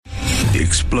The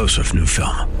explosive new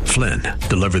film, Flynn,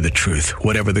 deliver the truth,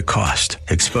 whatever the cost,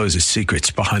 exposes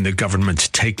secrets behind the government's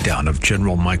takedown of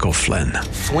General Michael Flynn.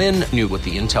 Flynn knew what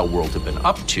the intel world had been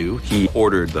up to. He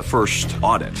ordered the first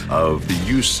audit of the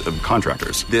use of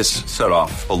contractors. This set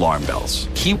off alarm bells.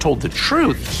 He told the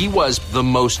truth. He was the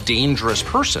most dangerous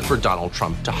person for Donald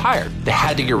Trump to hire. They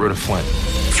had to get rid of Flynn.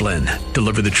 Flynn,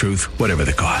 deliver the truth, whatever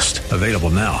the cost. Available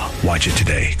now. Watch it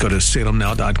today. Go to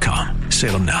salemnow.com.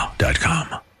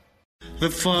 salemnow.com. The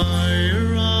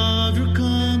fire of your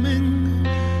coming,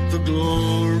 the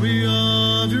glory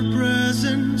of your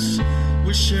presence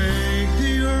will shake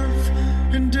the earth,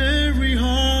 and every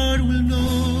heart will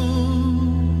know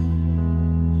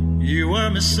you are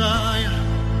Messiah,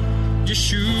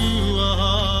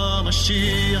 Yeshua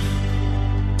HaMashiach,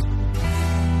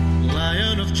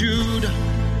 Lion of Judah,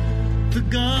 the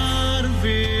God of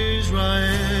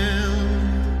Israel.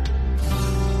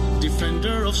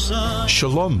 Defender of Zion.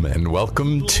 Shalom and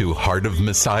welcome to Heart of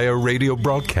Messiah radio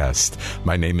broadcast.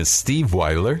 My name is Steve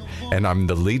Weiler and I'm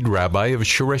the lead rabbi of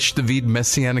Shoresh David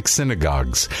Messianic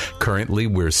Synagogues. Currently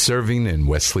we're serving in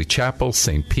Wesley Chapel,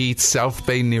 St. Pete, South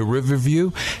Bay near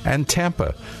Riverview, and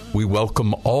Tampa. We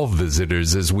welcome all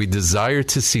visitors as we desire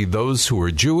to see those who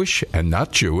are Jewish and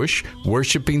not Jewish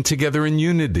worshiping together in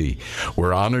unity.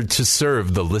 We're honored to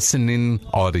serve the listening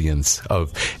audience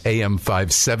of AM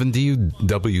 570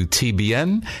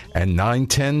 WTBN and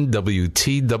 910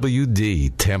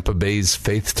 WTWD, Tampa Bay's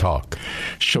Faith Talk.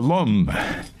 Shalom.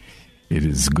 It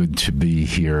is good to be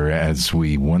here as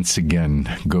we once again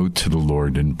go to the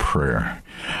Lord in prayer.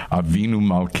 Avinu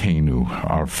Malkeinu,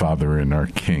 our Father and our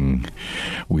King,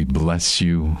 we bless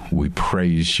you, we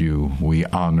praise you, we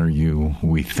honor you,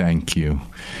 we thank you,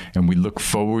 and we look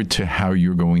forward to how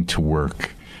you're going to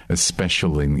work,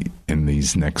 especially in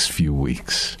these next few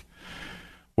weeks.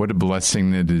 What a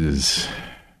blessing it is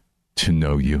to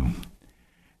know you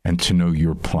and to know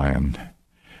your plan.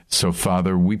 So,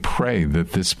 Father, we pray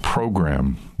that this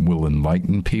program will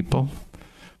enlighten people,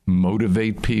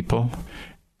 motivate people,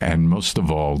 and most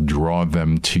of all, draw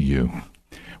them to you.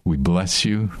 We bless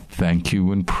you, thank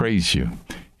you, and praise you.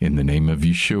 In the name of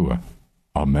Yeshua.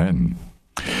 Amen.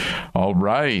 All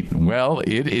right. Well,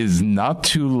 it is not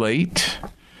too late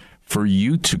for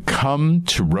you to come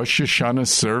to Rosh Hashanah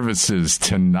services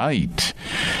tonight.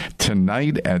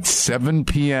 Tonight at 7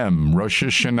 p.m., Rosh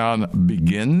Hashanah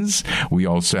begins. We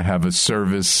also have a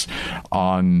service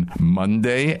on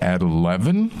Monday at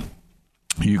 11.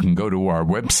 You can go to our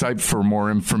website for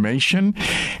more information.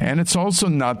 And it's also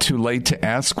not too late to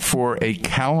ask for a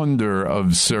calendar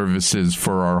of services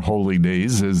for our holy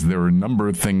days, as there are a number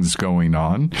of things going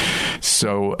on.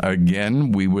 So,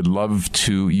 again, we would love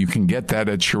to, you can get that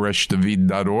at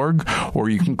shereshdavid.org, or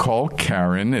you can call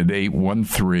Karen at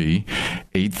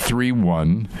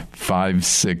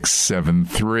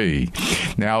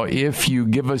 813-831-5673. Now, if you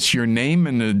give us your name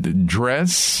and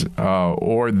address,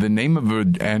 or the name of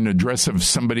an address of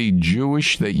somebody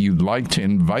Jewish that you'd like to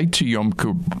invite to Yom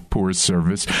Kippur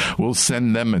service, we'll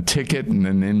send them a ticket and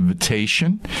an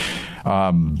invitation.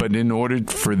 But in order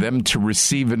for them to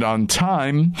receive it on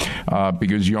time,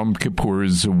 because Yom Kippur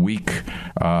is a week,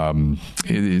 it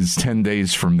is 10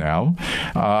 days from now,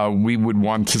 we would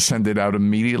want to send it out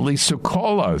immediately. So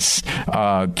call us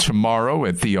tomorrow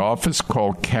at the office.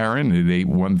 Call Karen at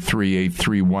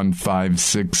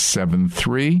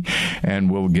 813-831-5673, and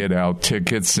we'll get out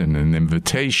tickets and an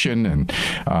invitation and,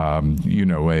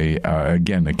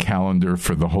 again, a calendar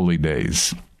for the holy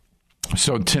days.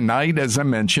 So tonight, as I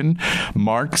mentioned,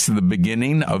 marks the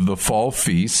beginning of the fall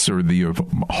feasts, or the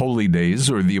holy days,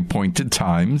 or the appointed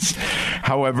times.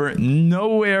 However,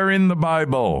 nowhere in the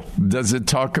Bible does it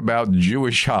talk about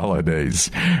Jewish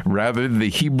holidays. Rather, the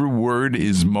Hebrew word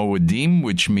is moedim,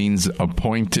 which means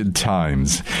appointed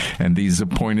times. And these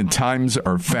appointed times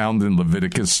are found in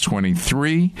Leviticus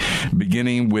 23,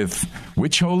 beginning with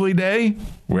which holy day?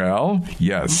 Well,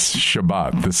 yes,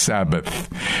 Shabbat, the Sabbath.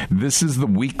 This is the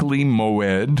weekly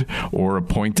moed, or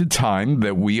appointed time,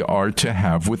 that we are to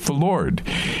have with the Lord.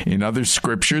 In other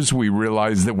scriptures, we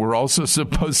realize that we're also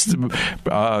supposed to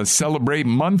celebrate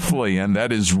monthly, and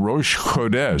that is Rosh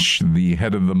Chodesh, the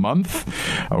head of the month,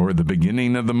 or the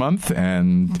beginning of the month.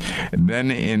 And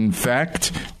then, in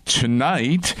fact,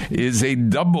 tonight is a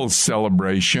double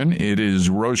celebration. It is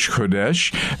Rosh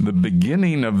Chodesh, the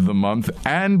beginning of the month,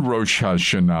 and Rosh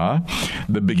Hashanah,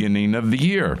 the beginning of the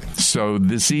year. So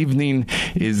this evening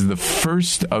is the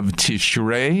first of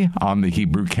Tishrei on the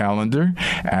Hebrew calendar.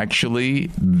 Actually,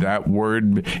 that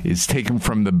word is taken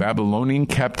from the Babylonian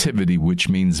captivity, which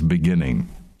means beginning.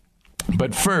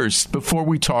 But first, before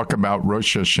we talk about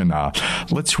Rosh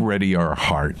Hashanah, let's ready our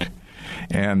heart.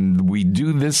 And we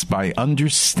do this by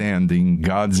understanding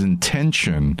God's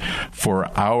intention for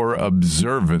our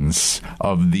observance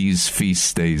of these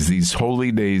feast days, these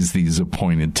holy days, these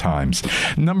appointed times.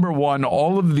 Number one,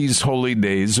 all of these holy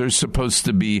days are supposed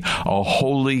to be a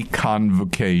holy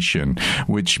convocation,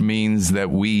 which means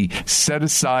that we set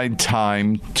aside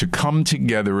time to come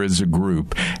together as a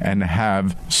group and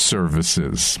have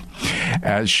services.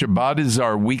 As Shabbat is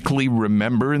our weekly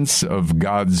remembrance of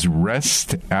God's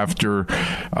rest after,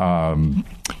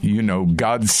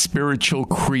 God's spiritual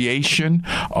creation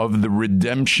of the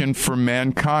redemption for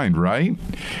mankind, right?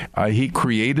 He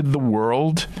created the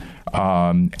world.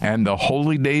 And the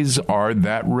holy days are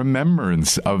that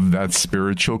remembrance of that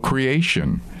spiritual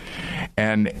creation.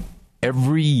 And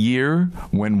every year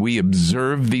when we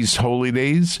observe these holy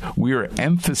days, we are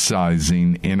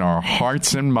emphasizing in our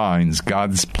hearts and minds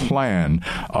God's plan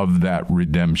of that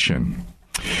redemption.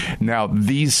 Now,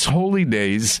 these holy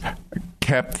days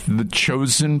kept the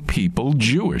chosen people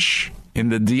Jewish in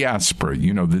the diaspora.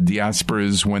 The diaspora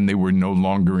is when they were no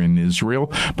longer in Israel,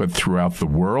 but throughout the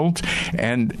world.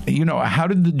 And, how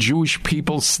did the Jewish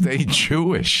people stay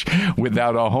Jewish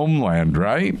without a homeland,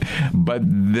 right? But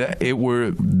it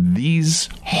were these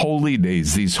holy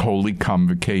days, these holy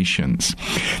convocations.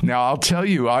 Now, I'll tell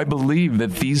you, I believe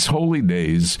that these holy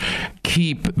days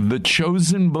keep the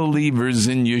chosen believers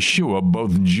in Yeshua,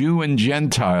 both Jew and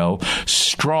Gentile,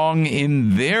 strong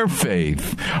in their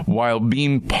faith while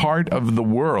being part of the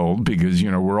world, because,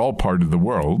 we're all part of the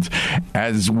world,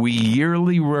 as we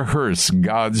yearly rehearse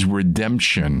God's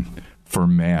redemption for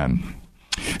man.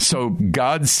 So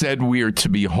God said we are to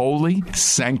be holy,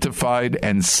 sanctified,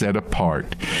 and set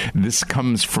apart. This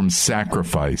comes from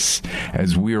sacrifice,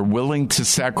 as we are willing to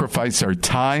sacrifice our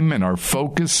time and our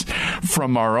focus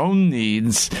from our own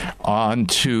needs on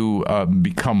to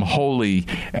become holy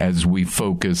as we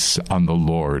focus on the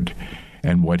Lord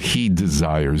and what He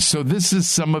desires. So this is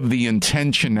some of the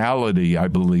intentionality, I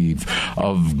believe,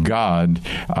 of God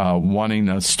wanting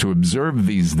us to observe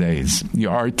these days.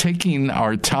 You are taking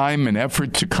our time and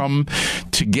effort to come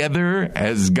together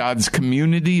as God's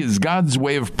community is God's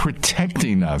way of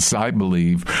protecting us, I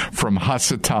believe, from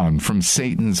Hasatan, from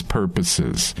Satan's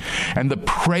purposes. And the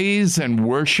praise and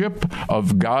worship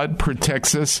of God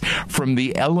protects us from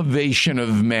the elevation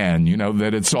of man,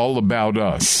 that it's all about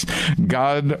us.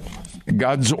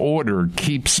 God's order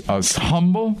keeps us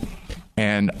humble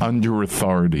and under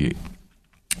authority.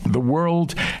 The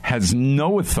world has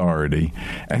no authority,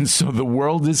 and so the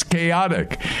world is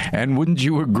chaotic. And wouldn't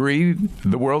you agree?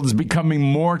 The world is becoming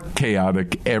more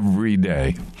chaotic every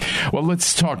day. Well,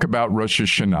 let's talk about Rosh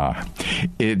Hashanah.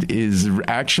 It is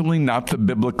actually not the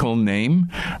biblical name.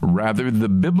 Rather, the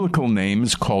biblical name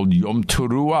is called Yom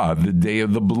Teruah, the day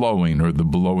of the blowing, or the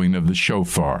blowing of the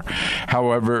shofar.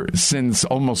 However, since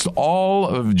almost all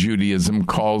of Judaism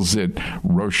calls it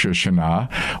Rosh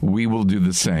Hashanah, we will do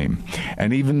the same.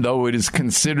 And even though it is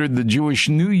considered the Jewish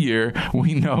New Year,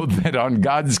 we know that on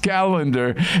God's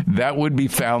calendar, that would be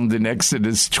found in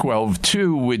Exodus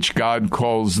 12:2, which God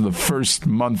calls the first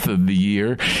month of the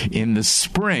year in the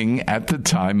spring at the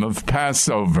time of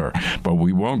Passover. But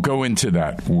we won't go into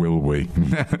that, will we?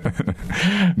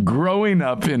 Growing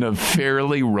up in a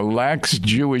fairly relaxed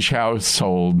Jewish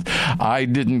household, I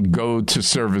didn't go to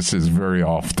services very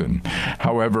often.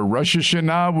 However, Rosh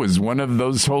Hashanah was one of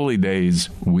those holy days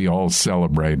we all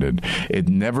celebrated. It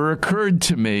never occurred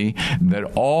to me that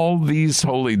all these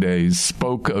holy days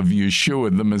spoke of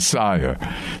Yeshua the Messiah.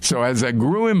 So as I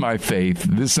grew in my faith,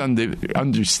 this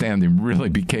understanding really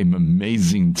became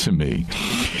amazing to me.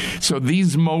 So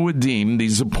these Moedim,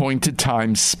 these appointed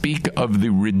times, speak of the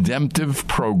redemptive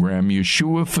program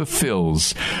Yeshua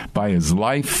fulfills by His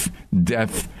life,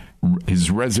 death, His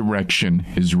resurrection,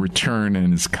 His return,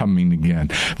 and His coming again.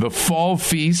 The fall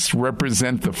feasts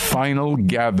represent the final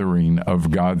gathering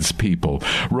of God's people.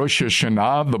 Rosh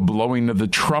Hashanah, the blowing of the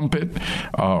trumpet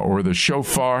or the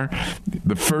shofar,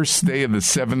 the first day of the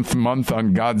 7th month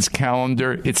on God's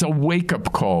calendar, it's a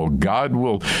wake-up call. God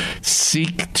will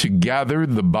seek to gather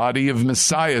the body of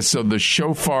Messiah. So the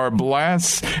shofar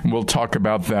blasts, and we'll talk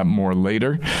about that more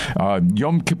later.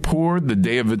 Yom Kippur, the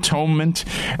Day of Atonement,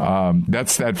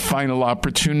 that's that final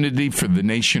opportunity for the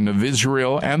nation of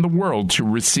Israel and the world to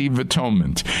receive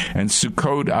atonement. And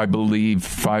Sukkot, I believe,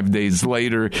 5 days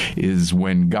later, is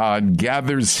when God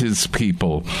gathers His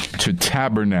people to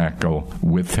tabernacle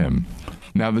with Him.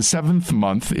 Now, the 7th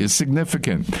month is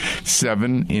significant.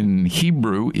 7 in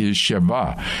Hebrew is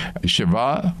Sheva.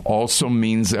 Sheva also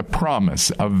means a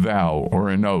promise, a vow, or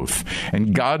an oath.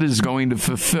 And God is going to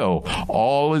fulfill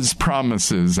all His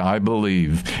promises, I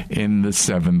believe, in the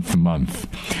 7th month.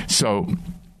 So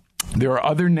There are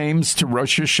other names to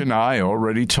Rosh Hashanah. I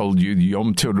already told you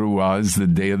Yom Teruah is the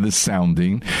day of the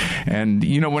sounding. And,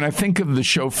 when I think of the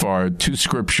shofar, two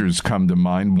scriptures come to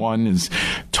mind. One is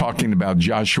talking about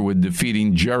Joshua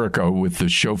defeating Jericho with the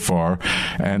shofar,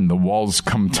 and the walls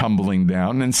come tumbling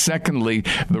down. And secondly,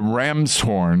 the ram's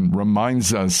horn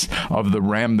reminds us of the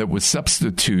ram that was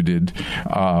substituted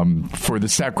for the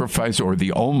sacrifice, or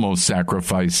the almost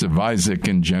sacrifice of Isaac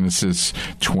in Genesis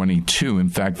 22. In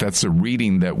fact, that's a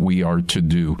reading that we are to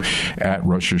do at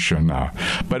Rosh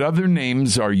Hashanah. But other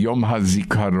names are Yom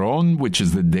HaZikaron, which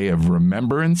is the day of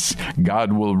remembrance.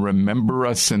 God will remember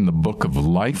us in the book of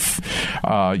life.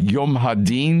 Yom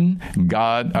Hadin,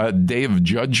 day of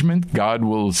judgment. God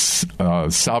will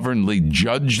sovereignly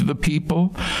judge the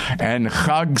people. And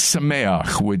Chag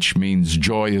Sameach, which means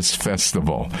joyous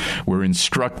festival. We're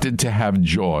instructed to have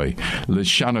joy.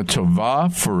 L'Shana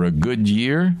Tovah, for a good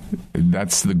year.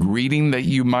 That's the greeting that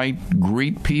you might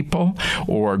greet people.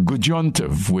 Or Good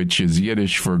Yontov, which is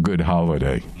Yiddish for good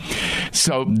holiday.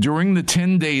 So during the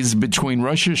 10 days between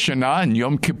Rosh Hashanah and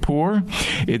Yom Kippur,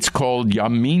 it's called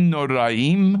Yamin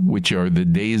Noraim, which are the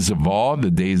days of awe, the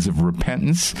days of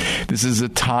repentance. This is a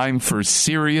time for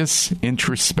serious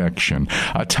introspection,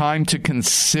 a time to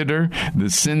consider the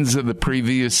sins of the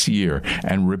previous year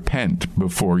and repent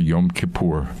before Yom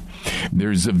Kippur.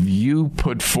 There's a view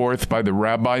put forth by the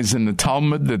rabbis in the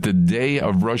Talmud that the day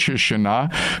of Rosh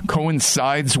Hashanah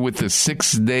coincides with the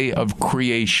sixth day of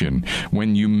creation,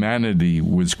 when humanity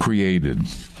was created.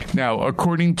 Now,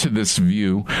 according to this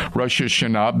view, Rosh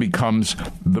Hashanah becomes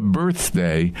the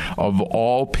birthday of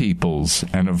all peoples,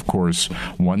 and of course,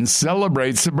 one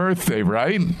celebrates a birthday,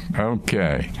 right?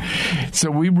 Okay.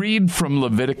 So we read from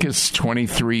Leviticus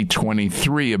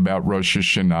 23:23 about Rosh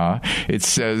Hashanah. It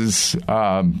says,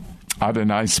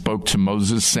 Adonai spoke to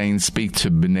Moses, saying, speak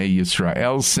to Bnei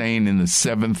Yisrael, saying, in the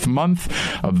 7th month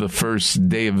of the first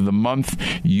day of the month,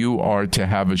 you are to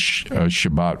have a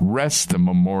Shabbat rest, a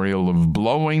memorial of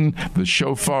blowing the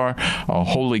shofar, a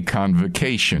holy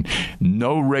convocation.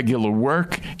 No regular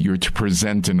work. You're to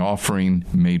present an offering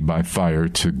made by fire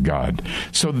to God.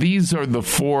 So these are the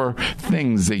 4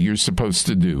 things that you're supposed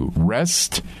to do.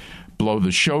 Rest, blow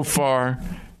the shofar,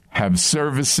 have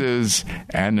services,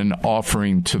 and an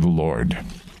offering to the Lord.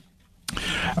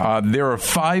 There are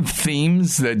 5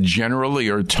 themes that generally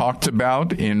are talked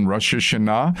about in Rosh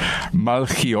Hashanah.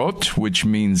 Malchiot, which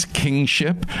means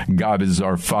kingship. God is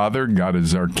our Father. God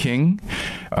is our King.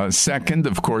 Second,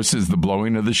 of course, is the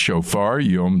blowing of the shofar,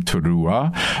 Yom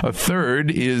Teruah. A third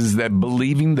is that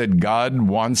believing that God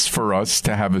wants for us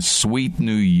to have a sweet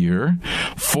new year.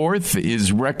 Fourth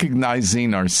is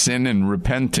recognizing our sin and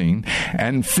repenting.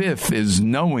 And fifth is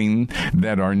knowing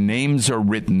that our names are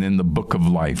written in the book of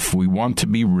life. We want to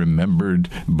be remembered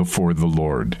before the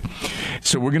Lord.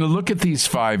 So we're going to look at these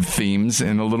 5 themes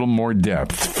in a little more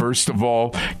depth. First of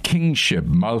all, kingship,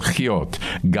 Malchiot.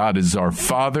 God is our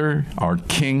Father, our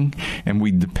King, and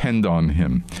we depend on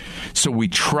Him. So we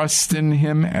trust in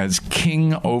Him as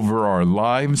King over our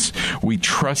lives. We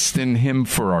trust in Him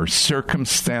for our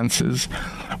circumstances.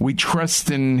 We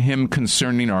trust in Him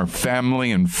concerning our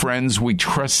family and friends. We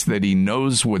trust that He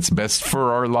knows what's best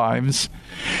for our lives.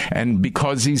 And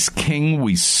because He's King,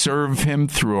 we serve Him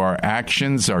through our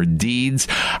actions, our deeds,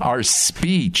 our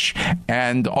speech,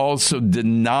 and also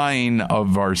denying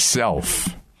of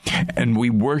ourself. And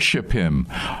we worship Him.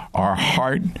 Our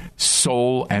heart,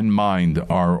 soul, and mind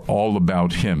are all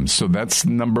about Him. So that's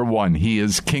number 1. He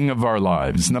is King of our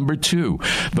lives. Number 2,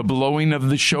 the blowing of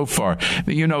the shofar.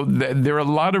 You know, there are a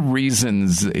lot of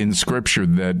reasons in Scripture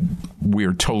that we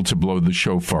are told to blow the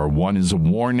shofar. 1 is a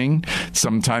warning,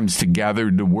 sometimes to gather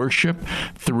to worship.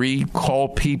 3, call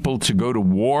people to go to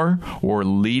war or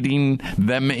leading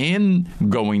them in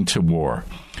going to war.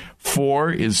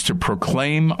 4 is to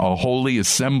proclaim a holy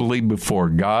assembly before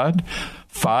God.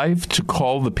 5, to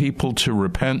call the people to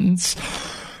repentance.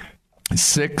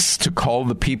 6, to call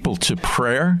the people to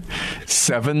prayer.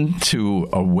 7, to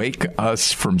awake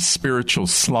us from spiritual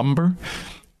slumber.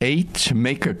 8, to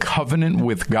make a covenant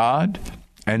with God.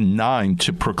 And 9,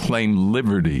 to proclaim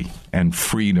liberty and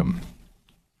freedom.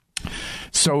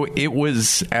 So it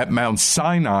was at Mount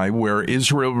Sinai where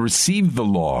Israel received the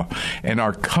law, and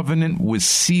our covenant was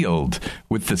sealed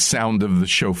with the sound of the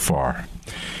shofar.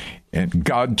 And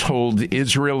God told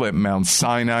Israel at Mount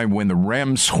Sinai, when the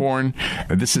ram's horn,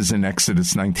 this is in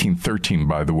Exodus 19:13,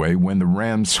 by the way, when the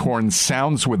ram's horn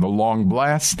sounds with a long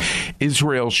blast,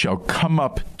 Israel shall come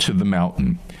up to the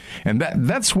mountain. And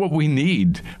that's what we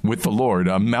need with the Lord,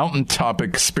 a mountaintop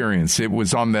experience. It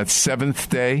was on that seventh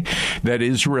day that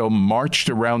Israel marched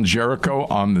around Jericho.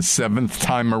 On the seventh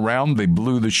time around, they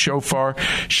blew the shofar,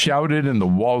 shouted, and the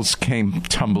walls came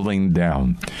tumbling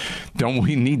down. Don't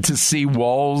we need to see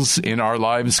walls in our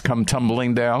lives come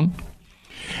tumbling down?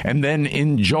 And then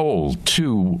in Joel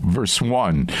 2, verse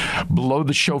 1, blow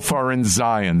the shofar in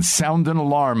Zion, sound an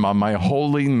alarm on my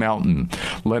holy mountain.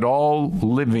 Let all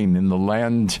living in the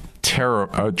land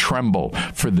tremble,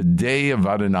 for the day of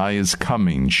Adonai is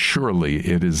coming. Surely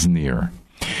it is near.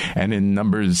 And in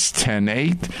Numbers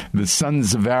 10:8, the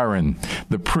sons of Aaron,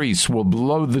 the priests, will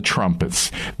blow the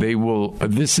trumpets.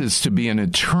 This is to be an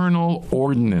eternal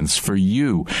ordinance for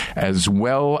you as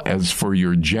well as for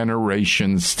your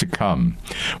generations to come.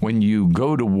 When you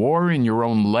go to war in your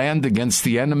own land against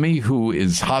the enemy who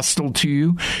is hostile to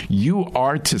you, you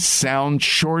are to sound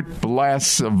short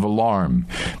blasts of alarm.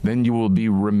 Then you will be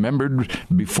remembered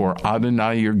before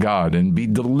Adonai your God and be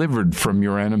delivered from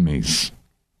your enemies.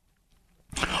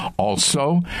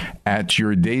 Also, at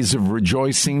your days of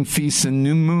rejoicing, feasts, and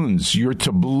new moons, you're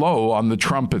to blow on the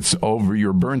trumpets over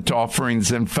your burnt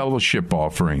offerings and fellowship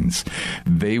offerings.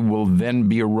 They will then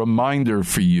be a reminder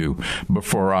for you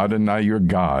before Adonai your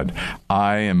God.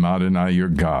 I am Adonai your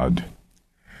God.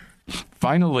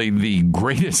 Finally, the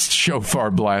greatest shofar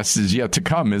blast is yet to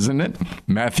come, isn't it?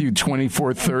 Matthew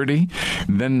 24:30.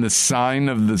 Then the sign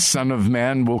of the Son of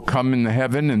Man will come in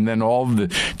heaven, and then all the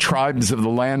tribes of the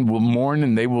land will mourn,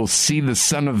 and they will see the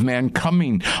Son of Man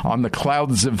coming on the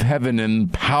clouds of heaven in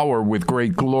power with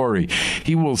great glory.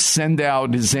 He will send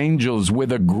out his angels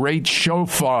with a great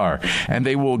shofar, and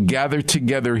they will gather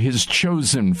together his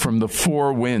chosen from the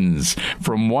four winds,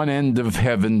 from one end of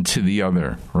heaven to the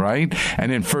other, right?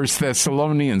 And in 1 Thessalonians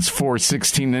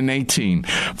 4:16 and 18,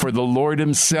 for the Lord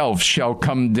himself shall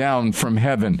come down from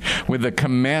heaven with a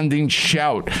commanding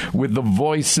shout, with the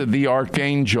voice of the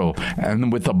archangel,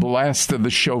 and with the blast of the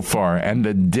shofar, and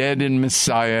the dead in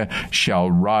Messiah shall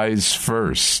rise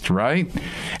first, right?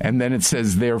 And then it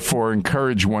says, therefore,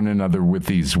 encourage one another with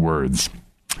these words.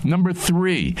 Number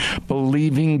 3,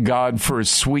 believing God for a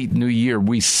sweet new year.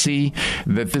 We see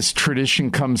that this tradition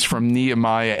comes from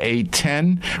Nehemiah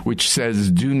 8:10, which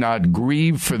says, do not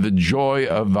grieve, for the joy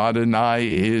of Adonai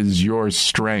is your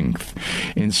strength.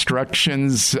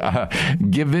 Instructions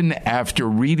given after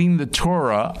reading the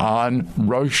Torah on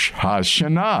Rosh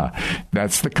Hashanah.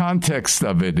 That's the context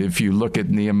of it if you look at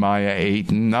Nehemiah 8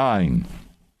 and 9.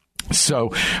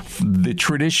 So the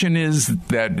tradition is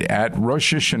that at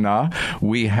Rosh Hashanah,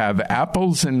 we have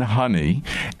apples and honey,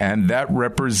 and that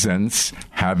represents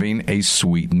having a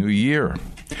sweet new year.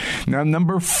 Now,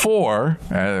 number 4,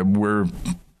 we're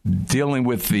dealing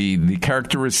with the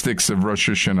characteristics of Rosh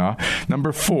Hashanah.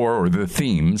 Number 4, or the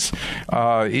themes,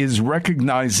 is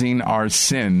recognizing our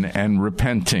sin and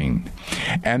repenting.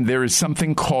 And there is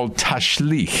something called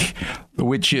tashlich,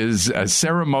 which is a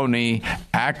ceremony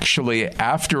actually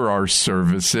after our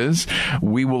services.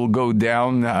 We will go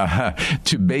down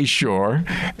to Bayshore,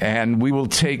 and we will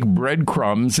take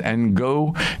breadcrumbs and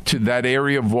go to that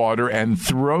area of water and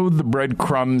throw the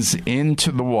breadcrumbs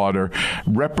into the water,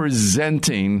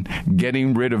 representing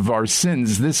getting rid of our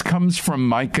sins. This comes from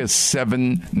Micah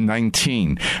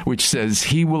 7:19, which says,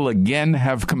 he will again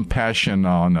have compassion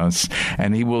on us,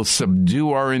 and he will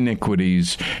subdue our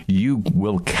iniquities. You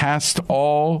will cast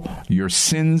all your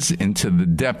sins into the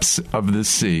depths of the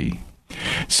sea.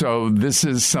 So this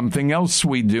is something else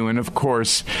we do, and of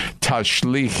course,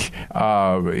 tashlich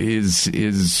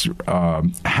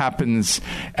happens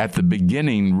at the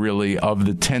beginning, really, of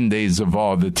the 10 days of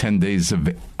awe, the 10 days of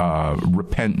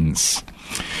repentance.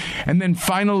 And then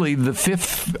finally, the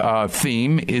 5th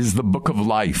theme is the Book of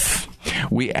Life.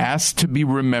 We ask to be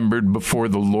remembered before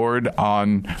the Lord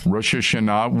on Rosh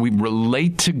Hashanah. We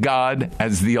relate to God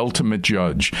as the ultimate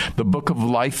judge. The Book of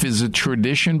Life is a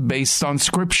tradition based on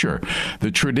Scripture.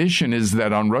 The tradition is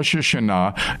that on Rosh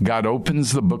Hashanah, God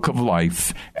opens the Book of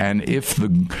Life, and if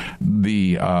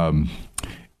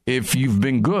you've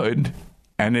been good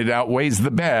and it outweighs the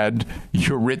bad,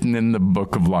 you're written in the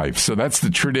Book of Life. So that's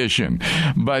the tradition.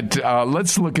 But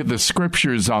let's look at the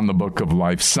scriptures on the Book of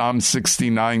Life. Psalm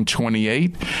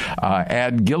 69:28,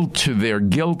 add guilt to their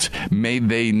guilt. May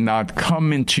they not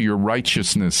come into your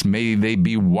righteousness. May they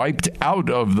be wiped out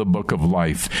of the Book of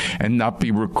Life and not be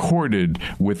recorded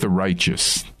with the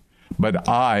righteous. But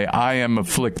I am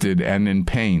afflicted and in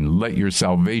pain. Let your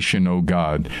salvation, O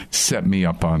God, set me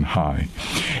up on high.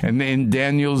 And in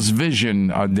Daniel's vision,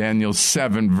 Daniel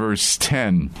 7, verse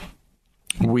 10,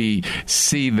 we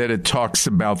see that it talks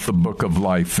about the book of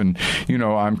life. And,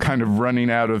 I'm kind of running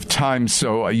out of time,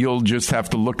 so you'll just have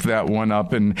to look that one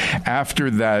up. And after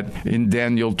that, in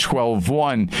Daniel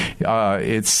 12:1,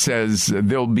 it says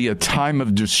there'll be a time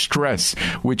of distress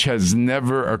which has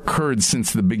never occurred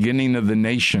since the beginning of the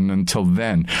nation until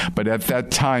then. But at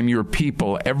that time, your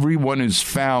people, everyone who's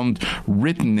found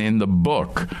written in the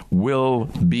book, will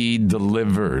be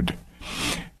delivered.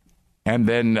 And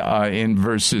then in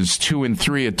verses 2 and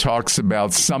 3, it talks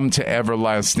about some to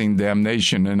everlasting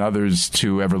damnation and others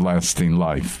to everlasting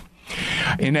life.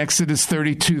 In Exodus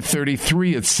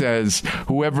 32:33, it says,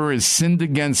 whoever has sinned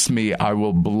against me, I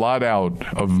will blot out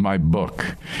of my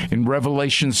book. In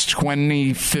Revelations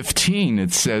 20:15,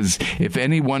 it says, if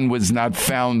anyone was not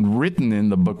found written in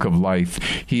the book of life,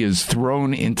 he is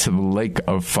thrown into the lake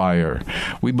of fire.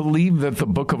 We believe that the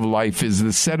book of life is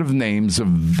the set of names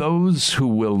of those who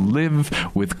will live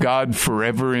with God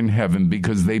forever in heaven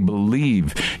because they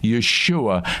believe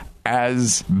Yeshua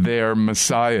as their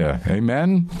Messiah.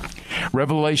 Amen?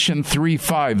 Revelation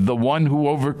 3:5, the one who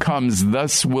overcomes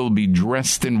thus will be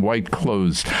dressed in white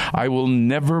clothes. I will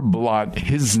never blot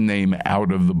his name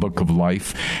out of the book of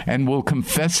life, and will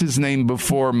confess his name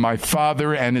before my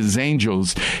Father and his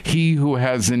angels. He who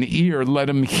has an ear, let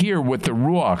him hear what the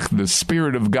Ruach, the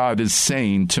Spirit of God, is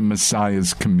saying to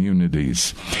Messiah's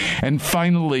communities. And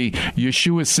finally,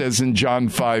 Yeshua says in John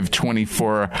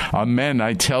 5:24, Amen,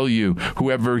 I tell you,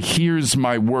 whoever hears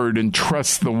my word and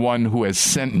trusts the one who has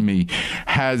sent me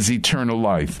has eternal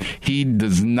life. He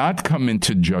does not come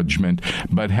into judgment,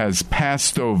 but has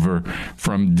passed over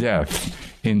from death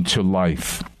into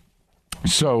life.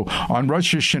 So on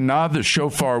Rosh Hashanah, the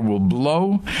shofar will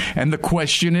blow, and the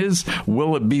question is,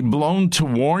 will it be blown to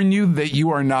warn you that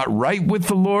you are not right with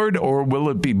the Lord, or will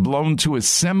it be blown to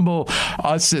assemble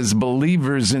us as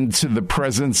believers into the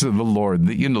presence of the Lord?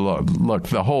 Look,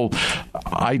 the whole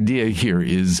idea here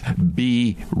is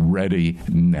be ready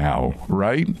now,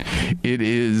 right? It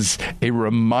is a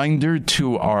reminder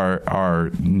to our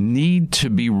need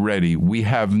to be ready. We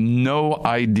have no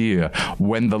idea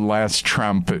when the last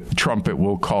trumpet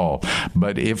will call.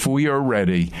 But if we are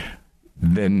ready,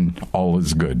 then all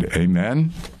is good.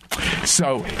 Amen?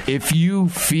 So if you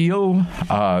feel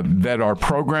that our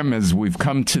program, as we've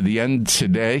come to the end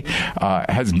today,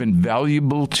 has been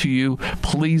valuable to you,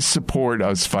 please support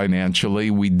us financially.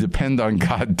 We depend on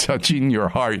God touching your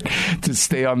heart to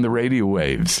stay on the radio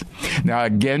waves. Now,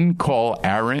 again, call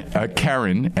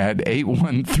Karen at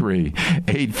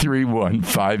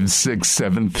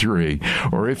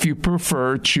 813-831-5673. Or if you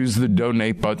prefer, choose the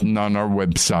donate button on our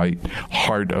website,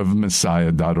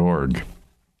 heartofmessiah.org.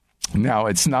 Now,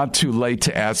 it's not too late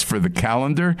to ask for the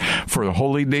calendar for the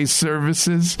Holy Day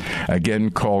services.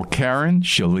 Again, call Karen.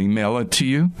 She'll email it to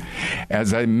you.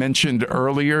 As I mentioned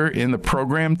earlier in the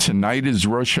program, tonight is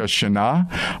Rosh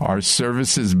Hashanah. Our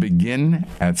services begin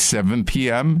at 7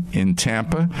 p.m. in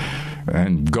Tampa.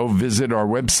 And go visit our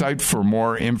website for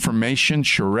more information,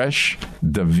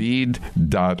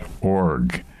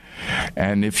 shoreshdavid.org.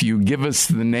 And if you give us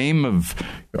the name of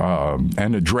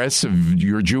an address of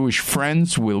your Jewish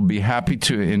friends, we'll be happy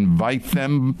to invite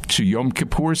them to Yom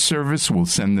Kippur service. We'll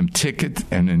send them ticket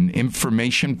and an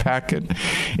information packet.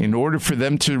 In order for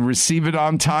them to receive it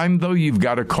on time, though, you've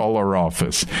got to call our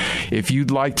office. If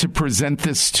you'd like to present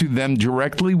this to them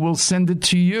directly, we'll send it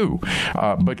to you.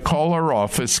 But call our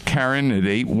office, Karen, at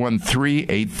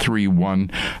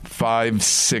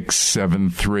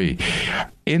 813-831-5673.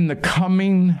 In the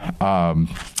coming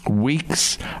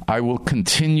weeks, I will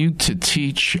continue to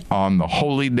teach on the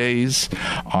holy days,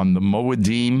 on the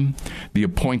Moedim, the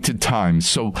appointed times.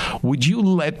 So would you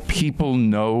let people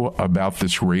know about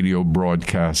this radio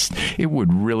broadcast? It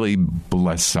would really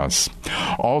bless us.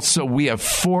 Also, we have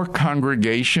 4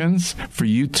 congregations for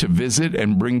you to visit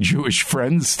and bring Jewish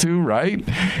friends to, right?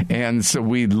 And so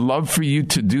we'd love for you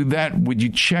to do that. Would you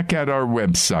check out our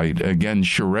website, again,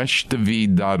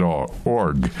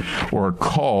 shoreshdavid.org, or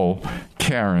call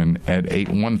Karen at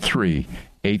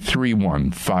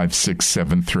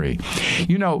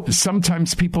 813-831-5673.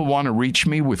 Sometimes people want to reach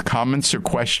me with comments or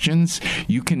questions.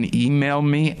 You can email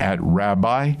me at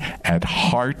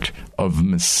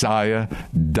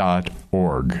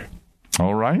rabbi@heartofmessiah.org.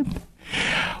 All right?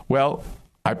 Well,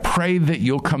 I pray that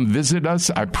you'll come visit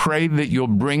us. I pray that you'll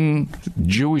bring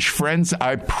Jewish friends.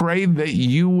 I pray that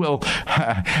you will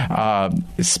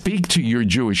speak to your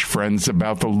Jewish friends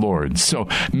about the Lord. So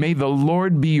may the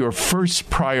Lord be your first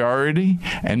priority,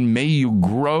 and may you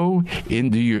grow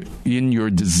in your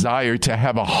desire to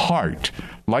have a heart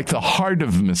like the heart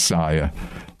of Messiah.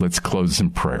 Let's close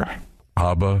in prayer.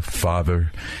 Abba,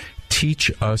 Father,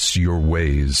 teach us your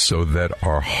ways so that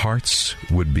our hearts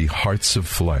would be hearts of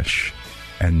flesh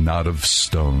and not of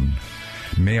stone.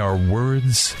 May our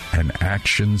words and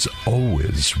actions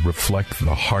always reflect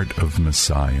the heart of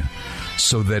Messiah,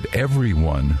 so that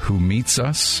everyone who meets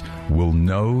us will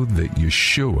know that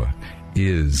Yeshua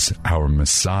is our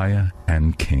Messiah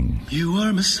and King. You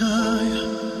are Messiah,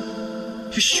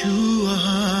 Yeshua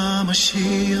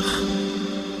HaMashiach,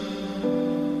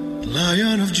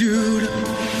 Lion of Judah,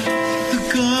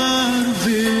 the God of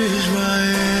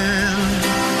Israel.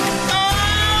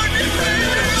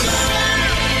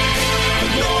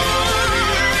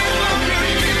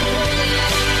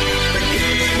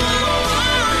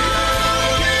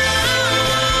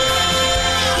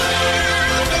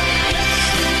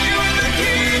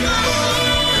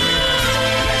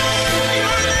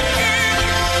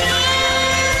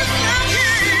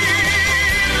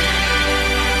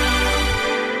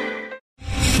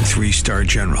 Three-star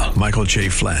General Michael J.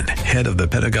 Flynn, head of the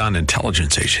Pentagon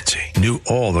Intelligence Agency, knew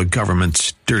all the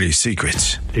government's dirty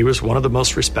secrets. He was one of the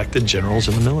most respected generals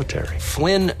in the military.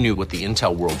 Flynn knew what the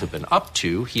intel world had been up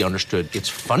to. He understood its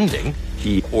funding.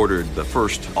 He ordered the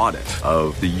first audit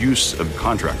of the use of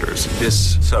contractors.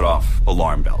 This set off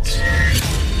alarm bells.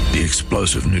 The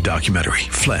explosive new documentary,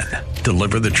 Flynn,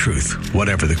 Deliver the Truth,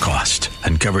 Whatever the Cost,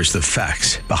 uncovers the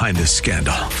facts behind this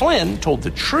scandal. Flynn told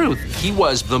the truth. He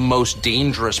was the most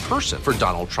dangerous person for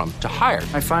Donald Trump to hire.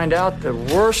 I find out the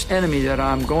worst enemy that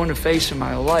I'm going to face in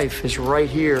my life is right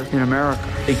here in America.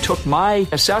 They took my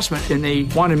assessment and they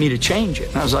wanted me to change it.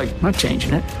 And I was like, I'm not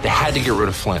changing it. They had to get rid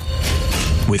of Flynn.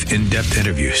 With in-depth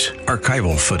interviews,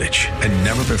 archival footage, and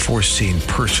never-before-seen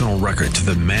personal records of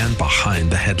the man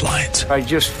behind the headlines. I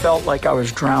just felt like I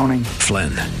was drowning.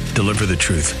 Flynn, Deliver the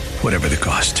Truth, Whatever the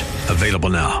Cost. Available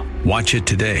now. Watch it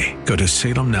today. Go to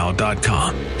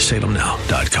salemnow.com.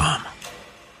 salemnow.com.